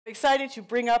Excited to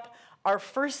bring up our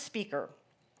first speaker.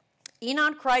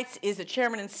 Ynon Kreiz is the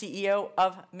chairman and CEO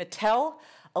of Mattel,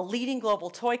 a leading global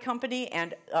toy company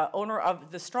and owner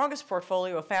of the strongest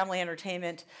portfolio of family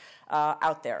entertainment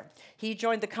out there. He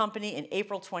joined the company in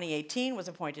April 2018, was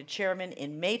appointed chairman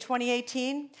in May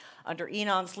 2018. Under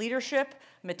Ynon's leadership,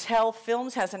 Mattel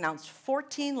Films has announced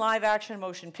 14 live-action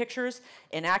motion pictures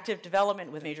in active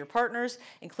development with major partners,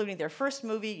 including their first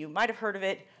movie, you might have heard of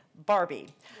it, Barbie.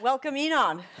 Welcome,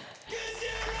 Ynon.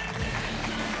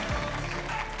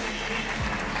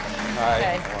 Hi,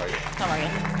 Okay. how are you? How are you?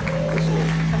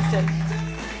 Come sit.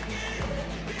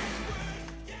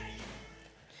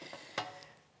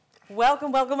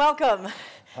 Welcome, welcome, welcome.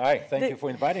 Hi, thank you for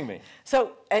inviting me.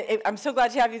 So I'm so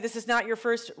glad to have you. This is not your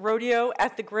first rodeo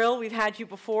at the Grill. We've had you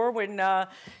before when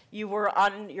you were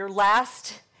on your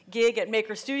last gig at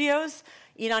Maker Studios.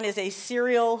 Ynon is a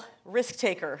serial risk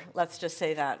taker, let's just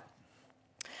say that.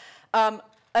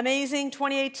 Amazing,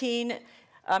 2018,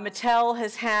 Mattel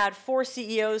has had 4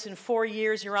 CEOs in 4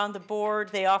 years. You're on the board,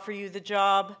 they offer you the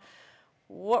job.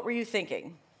 What were you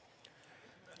thinking?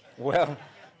 Well,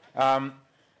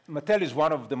 Mattel is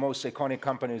one of the most iconic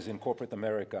companies in corporate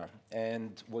America.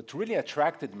 And what really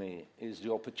attracted me is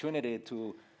the opportunity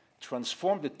to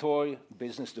transform the toy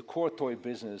business, the core toy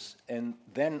business, and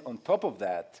then on top of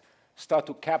that, start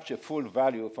to capture full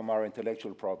value from our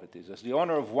intellectual properties. As the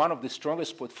owner of one of the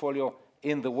strongest portfolio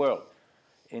in the world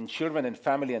in children and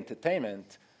family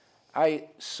entertainment, I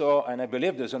saw and I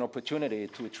believe there's an opportunity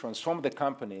to transform the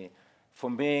company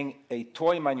from being a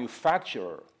toy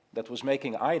manufacturer that was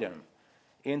making items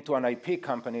into an IP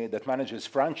company that manages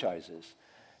franchises.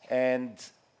 And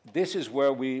this is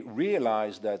where we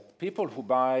realized that people who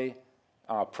buy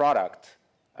our product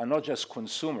are not just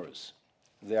consumers,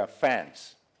 they are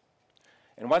fans.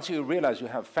 And once you realize you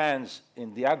have fans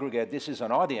in the aggregate, this is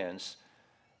an audience,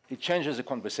 it changes the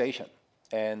conversation.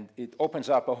 And it opens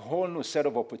up a whole new set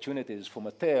of opportunities for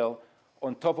Mattel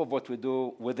on top of what we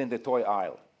do within the toy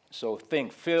aisle. So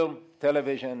think film,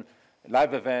 television,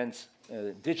 live events,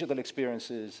 digital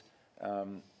experiences,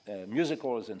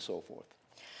 musicals, and so forth.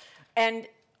 And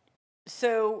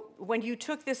so when you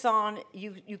took this on,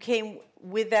 you came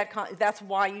with that, that's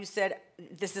why you said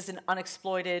this is an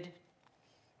unexploited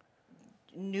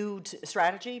new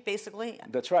strategy, basically?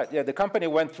 That's right. Yeah, the company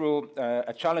went through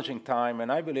a challenging time, and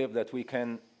I believe that we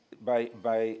can,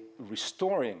 by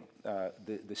restoring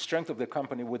the strength of the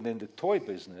company within the toy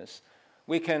business,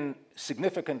 we can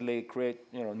significantly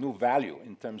create new value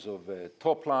in terms of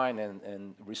top line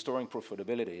and restoring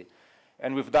profitability.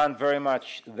 And we've done very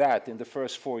much that. In the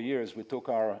first 4 years, we took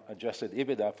our adjusted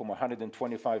EBITDA from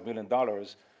 $125 million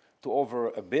to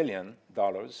over $1 billion.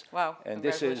 Wow. And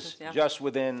this is just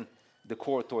within the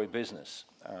core toy business.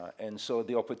 And so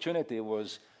the opportunity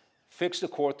was fix the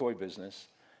core toy business,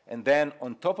 and then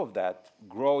on top of that,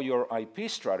 grow your IP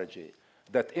strategy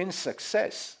that in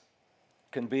success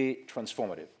can be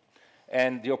transformative.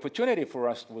 And the opportunity for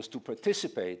us was to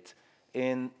participate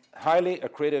in highly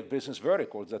accretive business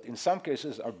verticals that in some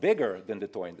cases are bigger than the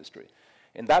toy industry.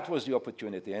 And that was the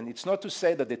opportunity. And it's not to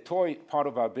say that the toy part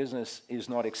of our business is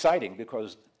not exciting,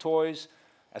 because toys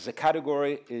as a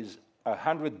category is a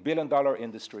 $100 billion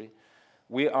industry.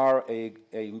 We are a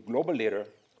global leader.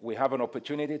 We have an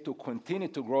opportunity to continue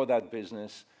to grow that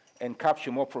business and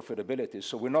capture more profitability.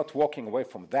 So we're not walking away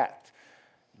from that.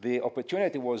 The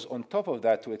opportunity was on top of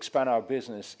that to expand our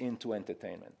business into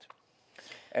entertainment.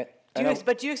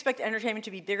 But do you expect entertainment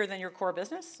to be bigger than your core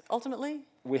business, ultimately?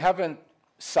 We haven't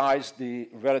sized the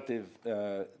relative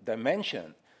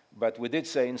dimension, but we did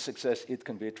say in success it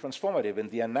can be transformative. And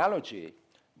the analogy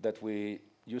that we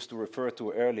used to refer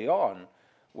to early on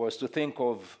was to think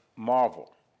of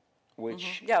Marvel,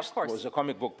 which was a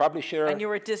comic book publisher. And you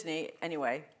were at Disney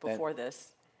anyway before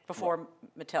this. Before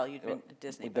Mattel, you'd been at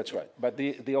Disney. That's right. But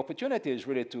the opportunity is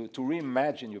really to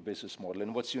reimagine your business model.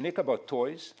 And what's unique about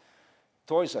toys,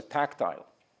 toys are tactile.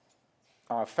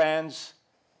 Our fans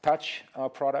touch our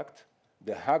product,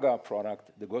 they hug our product,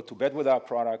 they go to bed with our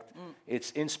product.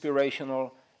 It's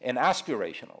inspirational and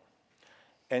aspirational.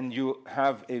 And you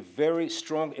have a very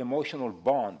strong emotional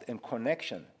bond and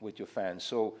connection with your fans.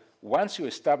 So once you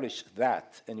establish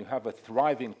that and you have a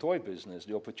thriving toy business,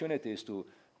 the opportunity is to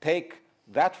take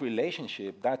that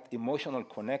relationship, that emotional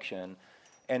connection,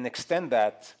 and extend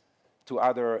that to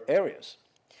other areas.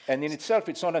 And in itself,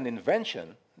 it's not an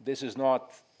invention. This is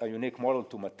not a unique model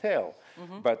to Mattel,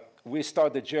 but we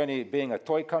start the journey being a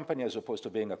toy company as opposed to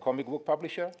being a comic book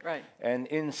publisher. Right. And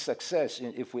in success,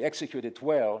 if we execute it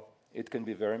well, it can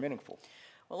be very meaningful.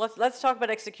 Well, let's talk about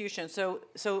execution. So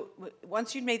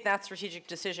once you made that strategic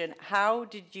decision, how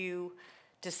did you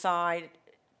decide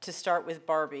to start with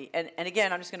Barbie? And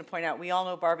again, I'm just going to point out, we all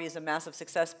know Barbie is a massive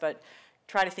success, but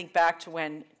try to think back to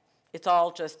when it's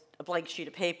all just a blank sheet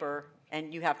of paper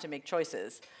and you have to make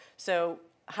choices. So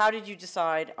how did you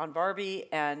decide on Barbie?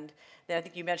 And then I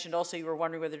think you mentioned also you were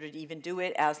wondering whether to even do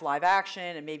it as live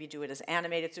action and maybe do it as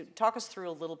animated. So talk us through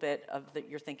a little bit of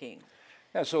your thinking.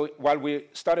 Yeah, so while we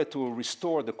started to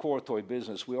restore the core toy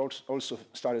business, we also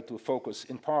started to focus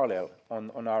in parallel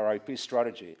on our IP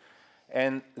strategy.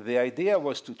 And the idea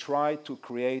was to try to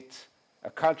create a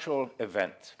cultural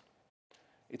event.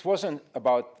 It wasn't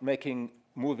about making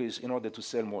movies in order to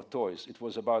sell more toys. It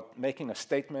was about making a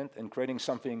statement and creating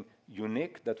something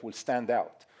unique that will stand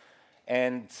out.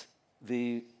 And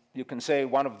you can say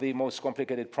one of the most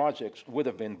complicated projects would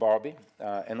have been Barbie,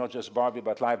 and not just Barbie,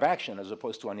 but live action as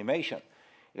opposed to animation,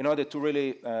 in order to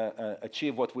really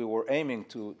achieve what we were aiming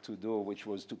to do, which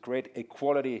was to create a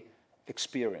quality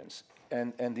experience.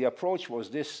 And the approach was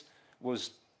this,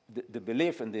 was the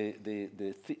belief and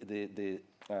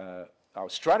our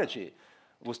strategy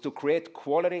was to create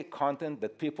quality content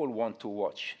that people want to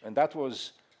watch. And that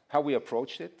was how we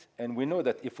approached it. And we know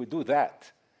that if we do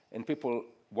that, and people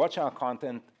watch our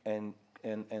content and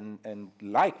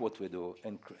like what we do,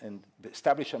 and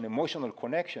establish an emotional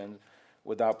connection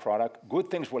with our product,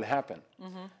 good things will happen.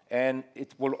 Mm-hmm. And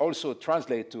it will also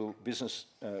translate to business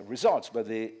results. But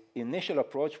the initial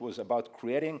approach was about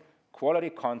creating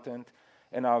quality content,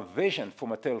 and our vision for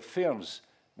Mattel Films,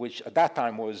 which at that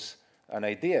time was an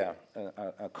idea,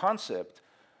 a concept,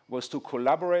 was to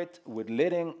collaborate with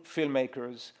leading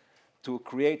filmmakers to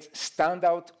create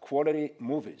standout quality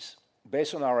movies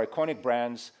based on our iconic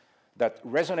brands that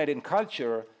resonate in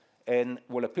culture and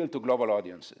will appeal to global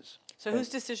audiences. So whose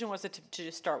decision was it to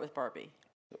start with Barbie?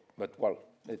 But, well,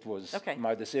 it was okay.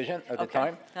 my decision at the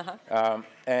time. Uh-huh.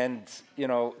 And, you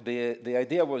know, the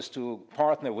idea was to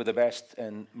partner with the best,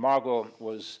 and Margot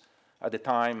was, at the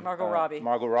time... Margot Robbie.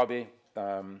 Margot Robbie.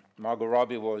 Margot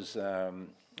Robbie was,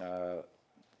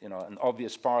 you know, an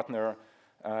obvious partner,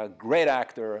 great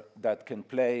actor that can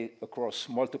play across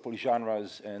multiple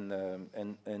genres and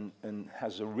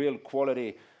has a real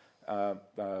quality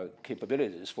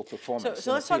capabilities for performance.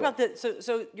 So let's talk about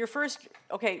so your first,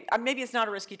 okay, maybe it's not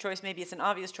a risky choice, maybe it's an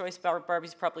obvious choice.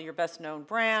 Barbie's probably your best known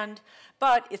brand,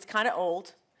 but it's kind of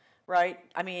old. Right?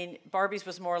 I mean, Barbie's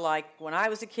was more like when I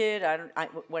was a kid.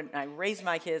 When I raised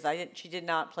my kids, she did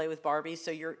not play with Barbies.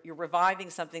 So you're reviving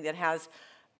something that has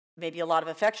maybe a lot of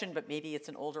affection, but maybe it's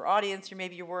an older audience.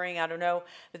 Maybe you're worrying, I don't know.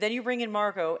 But then you bring in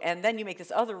Margot, and then you make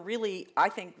this other really, I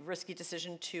think, risky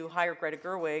decision to hire Greta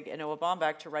Gerwig and Noah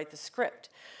Baumbach to write the script,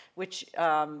 which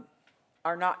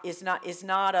is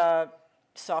not a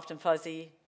soft and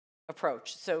fuzzy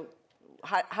approach. So.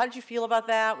 How did you feel about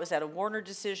that? Was that a Warner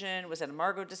decision? Was that a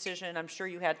Margot decision? I'm sure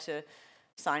you had to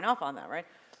sign off on that, right?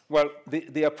 Well,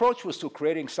 the approach was to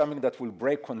creating something that will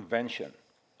break convention.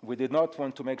 We did not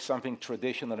want to make something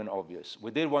traditional and obvious.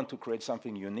 We did want to create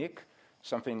something unique,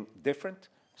 something different,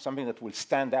 something that will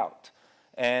stand out.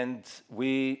 And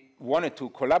we wanted to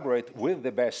collaborate with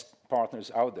the best partners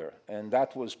out there. And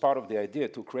that was part of the idea,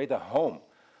 to create a home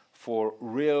for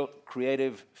real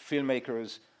creative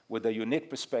filmmakers with a unique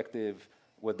perspective,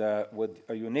 with a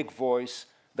unique voice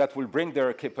that will bring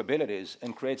their capabilities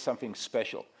and create something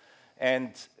special.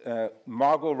 And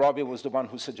Margot Robbie was the one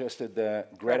who suggested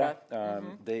Greta.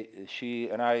 She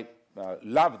and I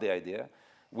loved the idea.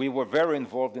 We were very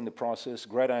involved in the process.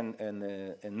 Greta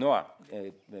and Noah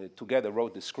together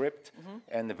wrote the script,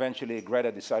 and eventually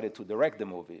Greta decided to direct the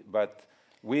movie. But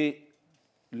we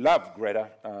loved Greta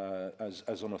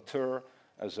as an author,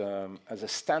 as a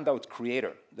standout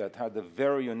creator that had a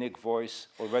very unique voice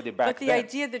already back then. But the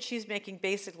idea that she's making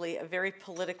basically a very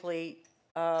politically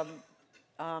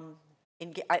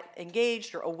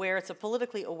engaged or aware, it's a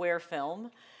politically aware film,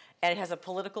 and it has a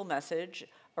political message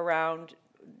around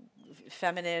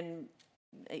feminine,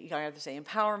 you can either say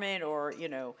empowerment or, you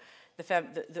know,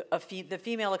 the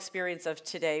female experience of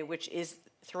today, which is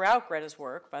throughout Greta's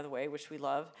work, by the way, which we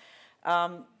love.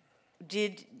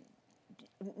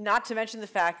 Not to mention the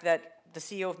fact that the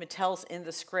CEO of Mattel's in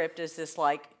the script is this,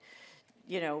 like,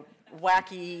 you know,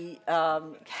 wacky,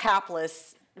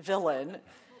 hapless villain.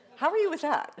 How are you with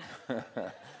that?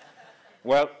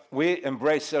 Well, we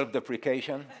embrace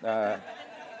self-deprecation.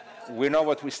 We know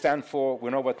what we stand for. We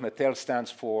know what Mattel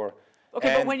stands for.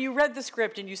 Okay, but when you read the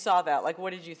script and you saw that, like,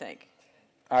 what did you think?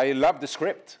 I loved the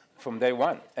script from day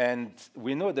one, and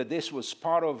we knew that this was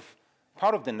part of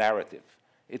the narrative.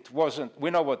 It wasn't. We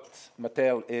know what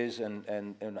Mattel is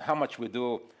and how much we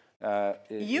do.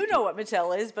 You know what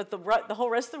Mattel is, but the whole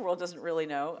rest of the world doesn't really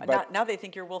know. Now they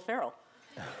think you're Will Ferrell.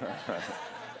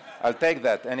 I'll take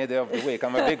that any day of the week.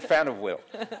 I'm a big fan of Will,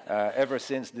 ever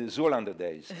since the Zoolander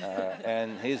days.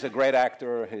 And he's a great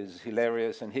actor, he's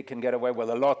hilarious, and he can get away with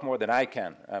a lot more than I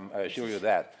can, I assure you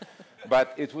that.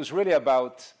 But it was really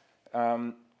about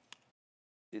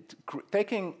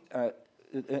taking,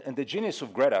 and the genius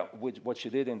of Greta, what she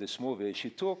did in this movie,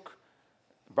 she took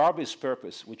Barbie's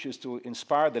purpose, which is to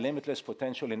inspire the limitless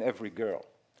potential in every girl.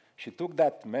 She took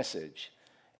that message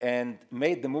and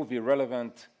made the movie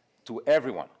relevant to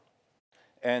everyone.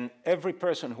 And every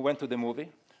person who went to the movie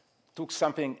took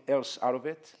something else out of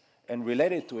it and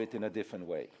related to it in a different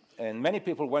way. And many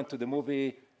people went to the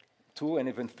movie 2 and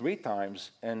even 3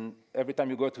 times, and every time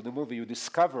you go to the movie, you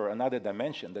discover another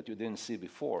dimension that you didn't see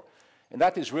before. And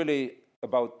that is really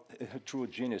about her true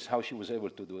genius, how she was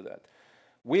able to do that.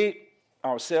 We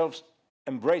ourselves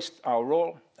embraced our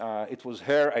role. It was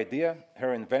her idea,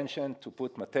 her invention to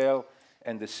put Mattel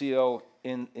and the CEO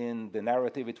in the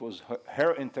narrative. It was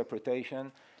her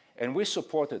interpretation, and we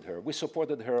supported her. We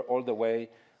supported her all the way.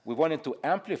 We wanted to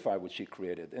amplify what she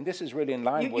created, and this is really in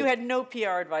line with... You had no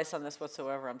PR advice on this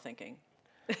whatsoever, I'm thinking.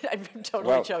 I'm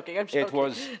totally joking, I'm joking. It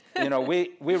was, you know,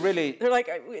 we really... They're like,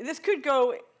 this could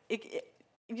go... you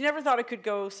never thought it could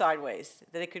go sideways,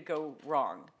 that it could go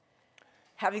wrong,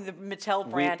 having the Mattel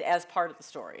brand as part of the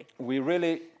story. We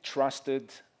really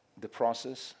trusted the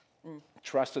process,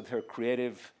 trusted her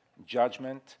creative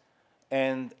judgment,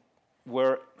 and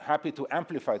were happy to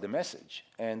amplify the message.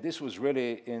 And this was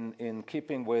really in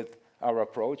keeping with our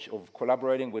approach of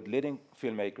collaborating with leading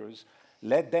filmmakers,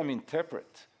 let them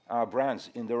interpret our brands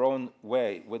in their own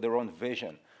way, with their own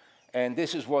vision. And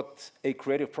this is what a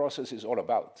creative process is all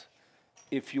about.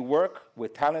 If you work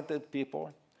with talented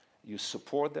people, you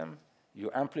support them, you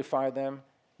amplify them,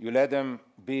 you let them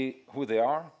be who they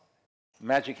are,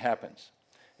 magic happens.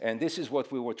 And this is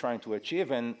what we were trying to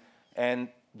achieve, and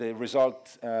the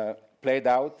result played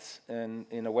out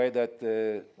in a way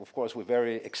that, of course, we're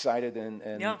very excited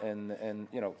and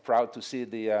you know, proud to see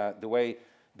the way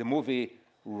the movie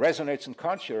resonates in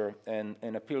culture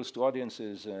and appeals to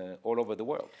audiences all over the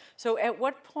world. So at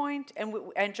what point,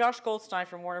 and Josh Goldstein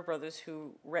from Warner Brothers,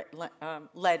 who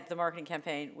led the marketing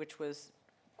campaign, which was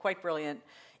quite brilliant,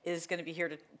 is going to be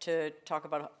here to talk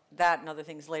about that and other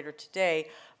things later today.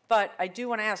 But I do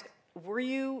want to ask, were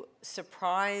you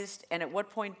surprised, and at what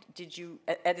point did you,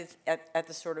 at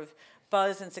the sort of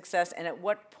buzz and success, and at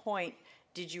what point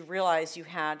did you realize you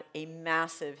had a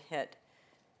massive hit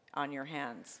on your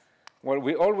hands? Well,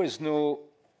 we always knew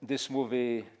this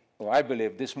movie, or I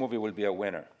believe this movie will be a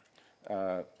winner,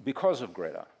 because of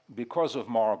Greta, because of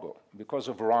Margot, because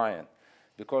of Ryan,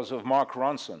 because of Mark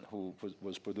Ronson, who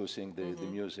was producing the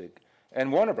music, and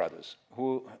Warner Brothers,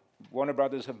 Warner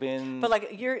Brothers have been... But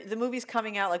like, the movie's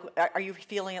coming out, like, are you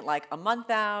feeling it like a month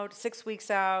out, 6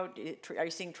 weeks out? Are you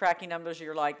seeing tracking numbers?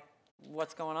 You're like,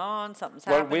 what's going on? Something's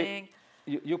happening?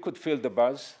 You could feel the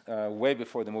buzz way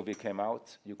before the movie came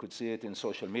out. You could see it in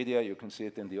social media. You can see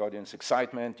it in the audience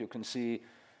excitement. You can see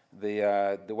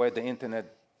the way the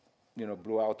internet, you know,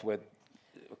 blew out with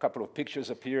a couple of pictures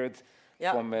appeared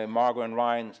from Margot and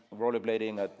Ryan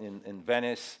rollerblading in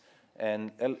Venice.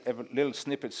 And little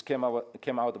snippets came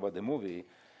out about the movie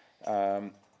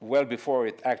well before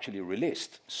it actually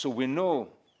released. So we knew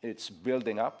it's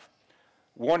building up.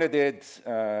 Warner did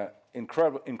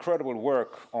incredible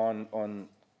work on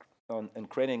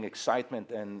creating excitement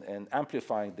and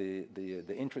amplifying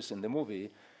the interest in the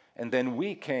movie. And then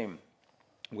we came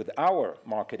with our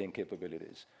marketing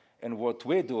capabilities and what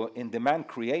we do in demand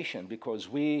creation, because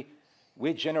we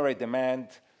generate demand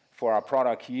for our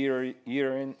product year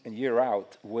in and year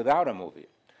out without a movie.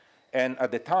 And at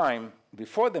the time,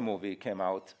 before the movie came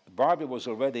out, Barbie was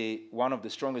already one of the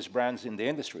strongest brands in the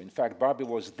industry. In fact, Barbie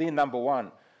was the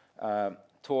 #1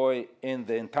 toy in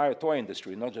the entire toy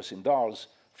industry, not just in dolls,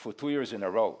 for 2 years in a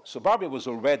row. So Barbie was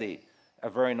already a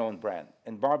very known brand.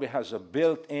 And Barbie has a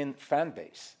built-in fan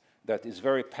base that is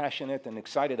very passionate and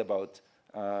excited about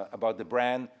the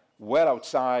brand well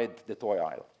outside the toy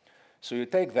aisle. So you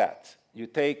take that. You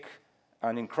take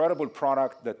an incredible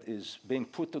product that is being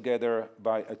put together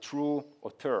by a true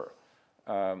auteur,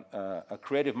 a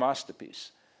creative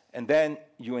masterpiece, and then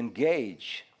you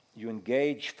engage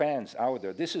fans out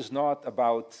there. This is not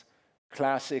about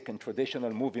classic and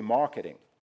traditional movie marketing.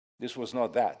 This was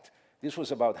not that. This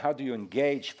was about how do you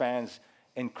engage fans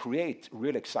and create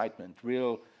real excitement,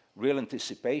 real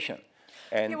anticipation.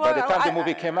 And by the time the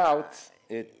movie came out,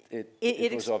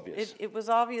 it was obvious. It was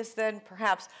obvious then,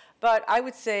 perhaps. But I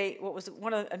would say what was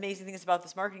one of the amazing things about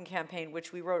this marketing campaign,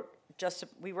 which we wrote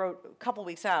a couple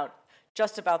weeks out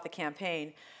just about the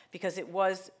campaign, because it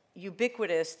was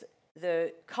ubiquitous.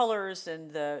 The colors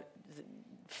and the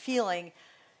feeling,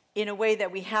 in a way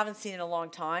that we haven't seen in a long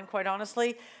time, quite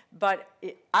honestly. But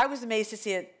I was amazed to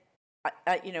see it,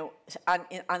 you know,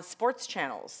 on sports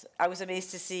channels. I was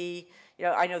amazed to see, you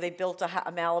know, I know they built a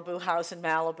Malibu house in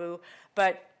Malibu,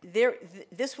 but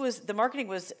the marketing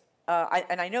was,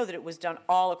 and I know that it was done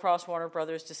all across Warner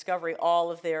Brothers Discovery, all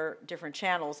of their different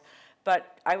channels.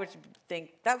 But I would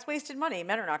think that's wasted money.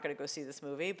 Men are not going to go see this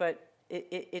movie, but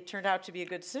it turned out to be a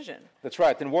good decision. That's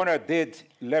right, and Warner did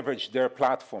leverage their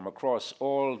platform across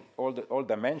all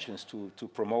dimensions to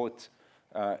promote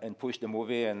and push the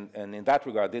movie, and in that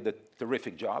regard did a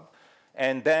terrific job.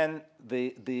 And then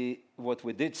what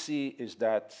we did see is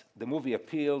that the movie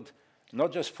appealed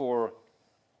not just for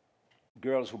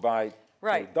girls who buy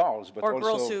dolls, but or also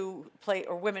girls who play,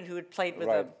 or women who had played with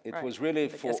them. It was really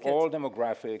for all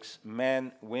demographics,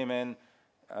 men, women,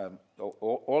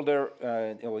 older,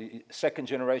 second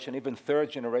generation, even third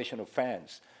generation of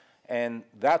fans. And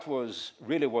that was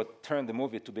really what turned the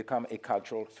movie to become a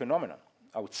cultural phenomenon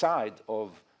outside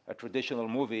of a traditional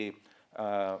movie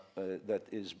that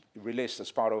is released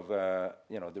as part of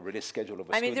the release schedule of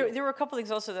a studio. I mean, there were a couple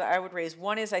things also that I would raise.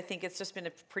 One is I think it's just been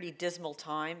a pretty dismal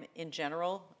time in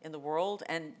general in the world,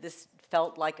 and this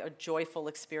felt like a joyful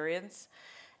experience.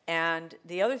 And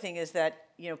the other thing is that,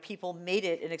 you know, people made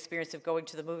it an experience of going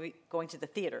to the movie, going to the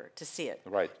theater to see it,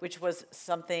 which was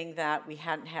something that we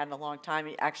hadn't had in a long time.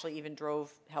 It actually even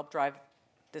helped drive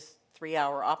this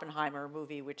 3-hour Oppenheimer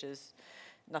movie, which is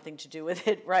nothing to do with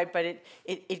it, right? But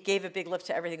it gave a big lift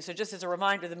to everything. So just as a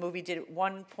reminder, the movie did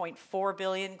 $1.4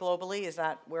 billion globally. Is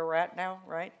that where we're at now,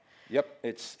 right? Yep,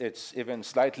 it's even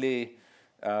slightly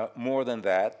more than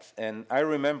that. And I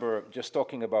remember just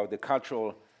talking about the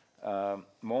cultural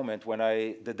moment when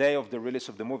the day of the release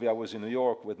of the movie, I was in New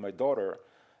York with my daughter,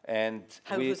 and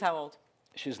who's how old?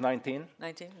 She's 19.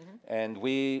 19. Mm-hmm. And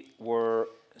we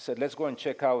said, let's go and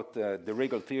check out the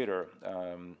Regal Theater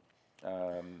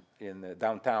in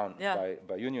downtown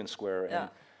by Union Square. Yeah.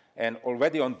 And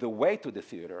already on the way to the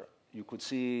theater, you could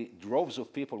see droves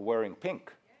of people wearing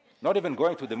pink. Not even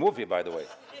going to the movie, by the way.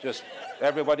 Just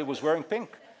everybody was wearing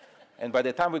pink. And by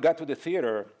the time we got to the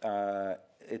theater,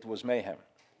 it was mayhem.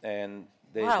 And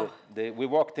we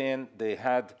walked in, they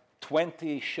had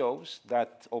 20 shows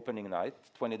that opening night,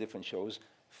 20 different shows.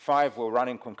 5 were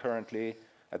running concurrently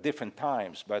at different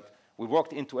times, but we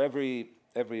walked into every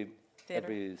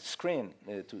screen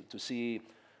to see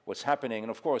what's happening, and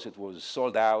of course it was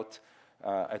sold out.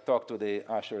 I talked to the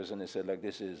ushers and they said, like,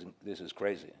 this is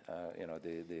crazy, you know,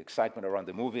 the excitement around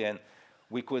the movie. And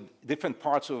we could, different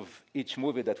parts of each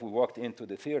movie that we walked into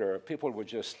the theater, people were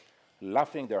just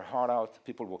laughing their heart out,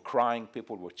 people were crying,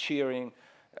 people were cheering.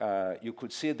 You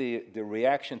could see the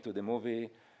reaction to the movie,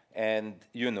 and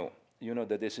you know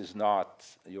that this is not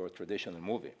your traditional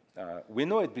movie. We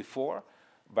knew it before,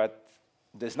 but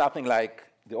there's nothing like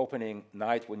the opening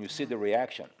night when you see the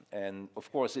reaction. And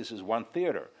of course, this is one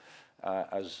theater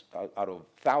out of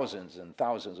thousands and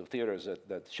thousands of theaters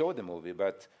that showed the movie.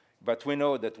 But we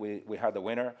know that we had a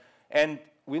winner. And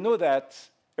we knew that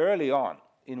early on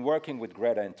in working with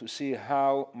Greta, and to see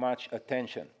how much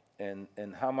attention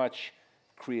and how much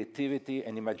creativity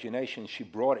and imagination she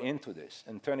brought into this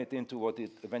and turned it into what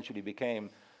it eventually became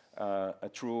a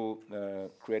true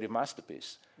creative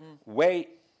masterpiece.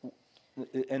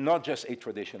 And not just a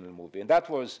traditional movie. And that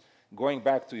was, going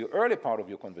back to your early part of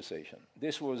your conversation,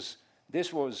 this was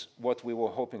what we were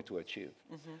hoping to achieve.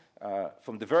 Mm-hmm.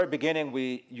 From the very beginning,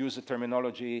 we used the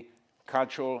terminology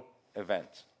cultural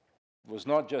event. It was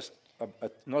not just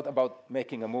not about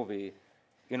making a movie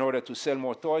in order to sell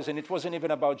more toys, and it wasn't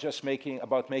even about just making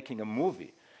a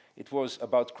movie. It was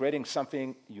about creating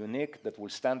something unique that will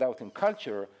stand out in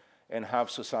culture and have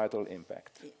societal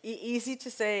impact. Easy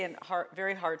to say and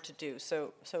very hard to do.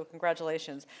 So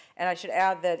congratulations. And I should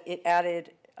add that it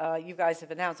added. You guys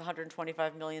have announced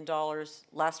 $125 million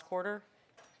last quarter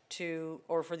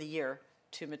or for the year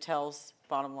to Mattel's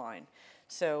bottom line.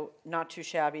 So not too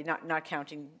shabby. Not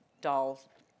counting doll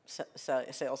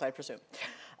sales, I presume.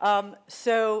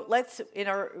 So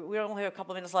we only have a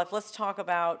couple of minutes left. Let's talk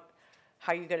about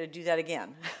how you're going to do that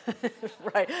again,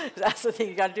 right? That's the thing,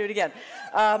 you got to do it again.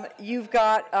 You've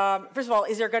got, first of all,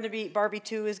 is there going to be, Barbie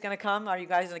 2 is going to come? Are you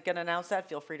guys going to announce that?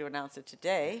 Feel free to announce it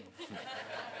today.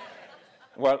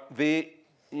 Well,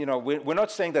 we're not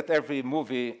saying that every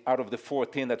movie out of the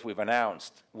 14 that we've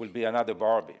announced will be another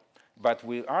Barbie, but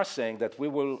we are saying that we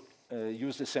will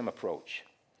use the same approach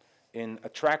in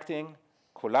attracting,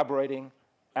 collaborating,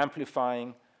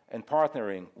 amplifying, and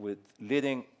partnering with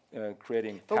leading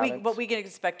creating talent. But we can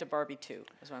expect a Barbie 2,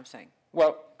 is what I'm saying.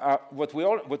 Well, what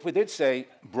we did say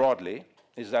broadly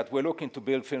is that we're looking to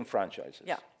build film franchises.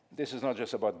 Yeah. this is not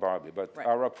just about Barbie, but Right.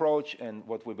 our approach and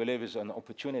what we believe is an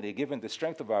opportunity, given the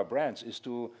strength of our brands, is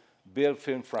to build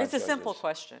film franchises. It's a simple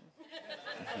question.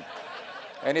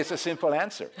 And it's a simple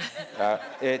answer.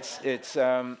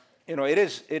 You know,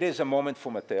 it is a moment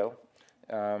for Mattel,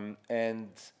 and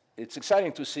it's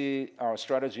exciting to see our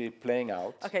strategy playing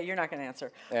out. Okay, you're not going to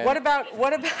answer. And What about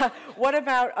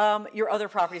your other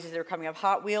properties that are coming up?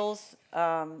 Hot Wheels,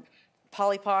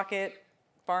 Polly Pocket,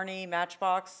 Barney,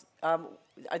 Matchbox.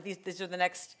 These are the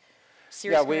next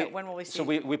series. Yeah, when will we see? So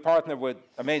we partner with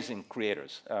amazing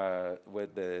creators,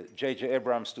 with J.J.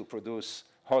 Abrams to produce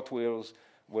Hot Wheels,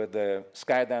 with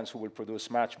Skydance, who will produce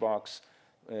Matchbox.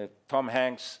 Tom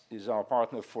Hanks is our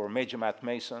partner for Major Matt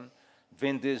Mason.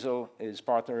 Vin Diesel is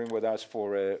partnering with us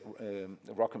for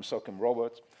Rock'em Sock'em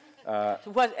Robot.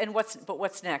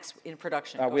 What's next in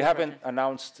production? We haven't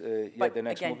announced yet the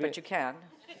next movie. But you can.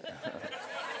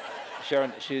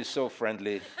 Sharon, she is so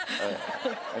friendly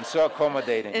and so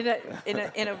accommodating.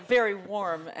 In a very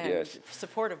warm and Yes.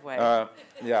 supportive way.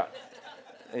 Yeah,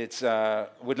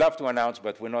 we'd love to announce,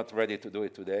 but we're not ready to do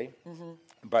it today. Mm-hmm.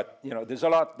 But you know, there's a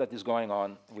lot that is going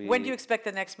on. When do you expect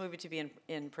the next movie to be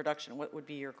in production? What would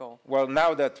be your goal? Well,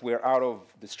 now that we're out of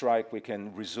the strike, we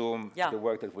can resume the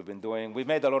work that we've been doing. We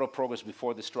made a lot of progress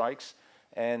before the strikes,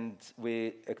 and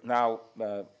we now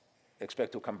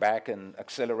expect to come back and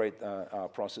accelerate our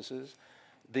processes.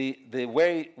 The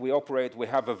way we operate, we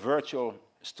have a virtual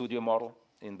studio model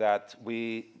in that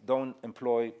we don't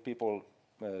employ people,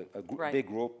 big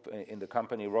group in the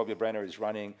company. Robbie Brenner is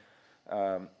running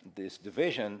this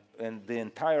division, and the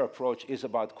entire approach is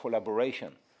about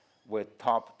collaboration with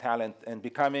top talent and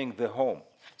becoming the home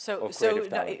of creative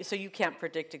talent. So you can't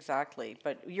predict exactly,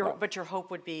 but your hope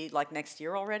would be like next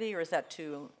year already, or is that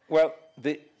too? Well,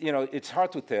 you know, it's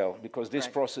hard to tell because these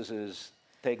processes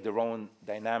take their own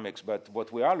dynamics. But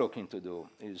what we are looking to do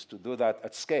is to do that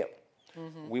at scale.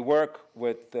 Mm-hmm. We work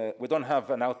with. We don't have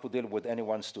an output deal with any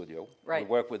one studio. Right. We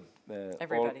work with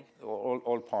everybody,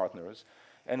 all partners,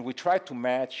 and we try to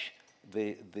match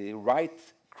the right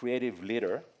creative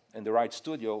leader and the right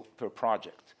studio per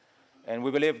project. And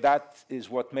we believe that is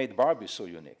what made Barbie so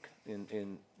unique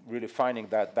in really finding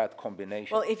that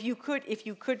combination. Well, if you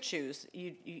could choose,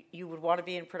 you would want to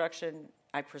be in production,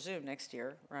 I presume, next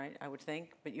year, right? I would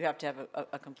think, but you have to have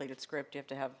a completed script. You have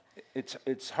to have.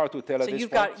 It's hard to tell at this point.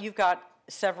 So you've got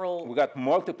several. We've got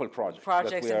multiple projects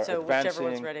that we are and so whichever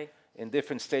one's advancing ready. In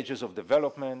different stages of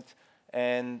development,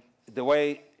 and the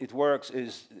way it works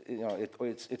is, you know,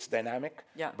 it's dynamic.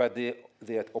 Yeah. But the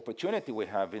opportunity we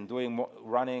have in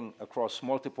running across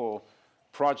multiple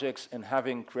projects and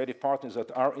having creative partners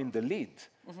that are in the lead,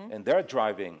 and they're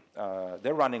driving,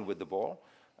 they're running with the ball.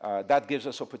 That gives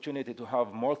us opportunity to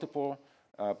have multiple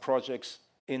projects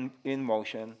in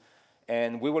motion,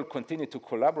 and we will continue to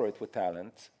collaborate with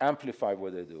talent, amplify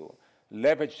what they do,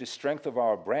 leverage the strength of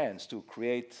our brands to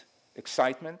create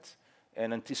excitement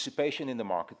and anticipation in the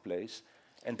marketplace,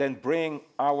 and then bring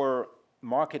our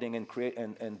marketing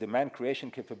and demand creation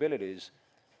capabilities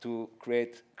to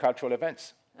create cultural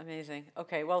events. Amazing.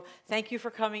 Okay, well, thank you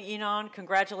for coming, Ynon.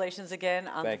 Congratulations again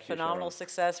on the phenomenal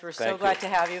success. We're so glad to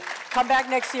have you. Come back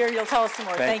next year. You'll tell us some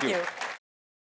more. Thank you.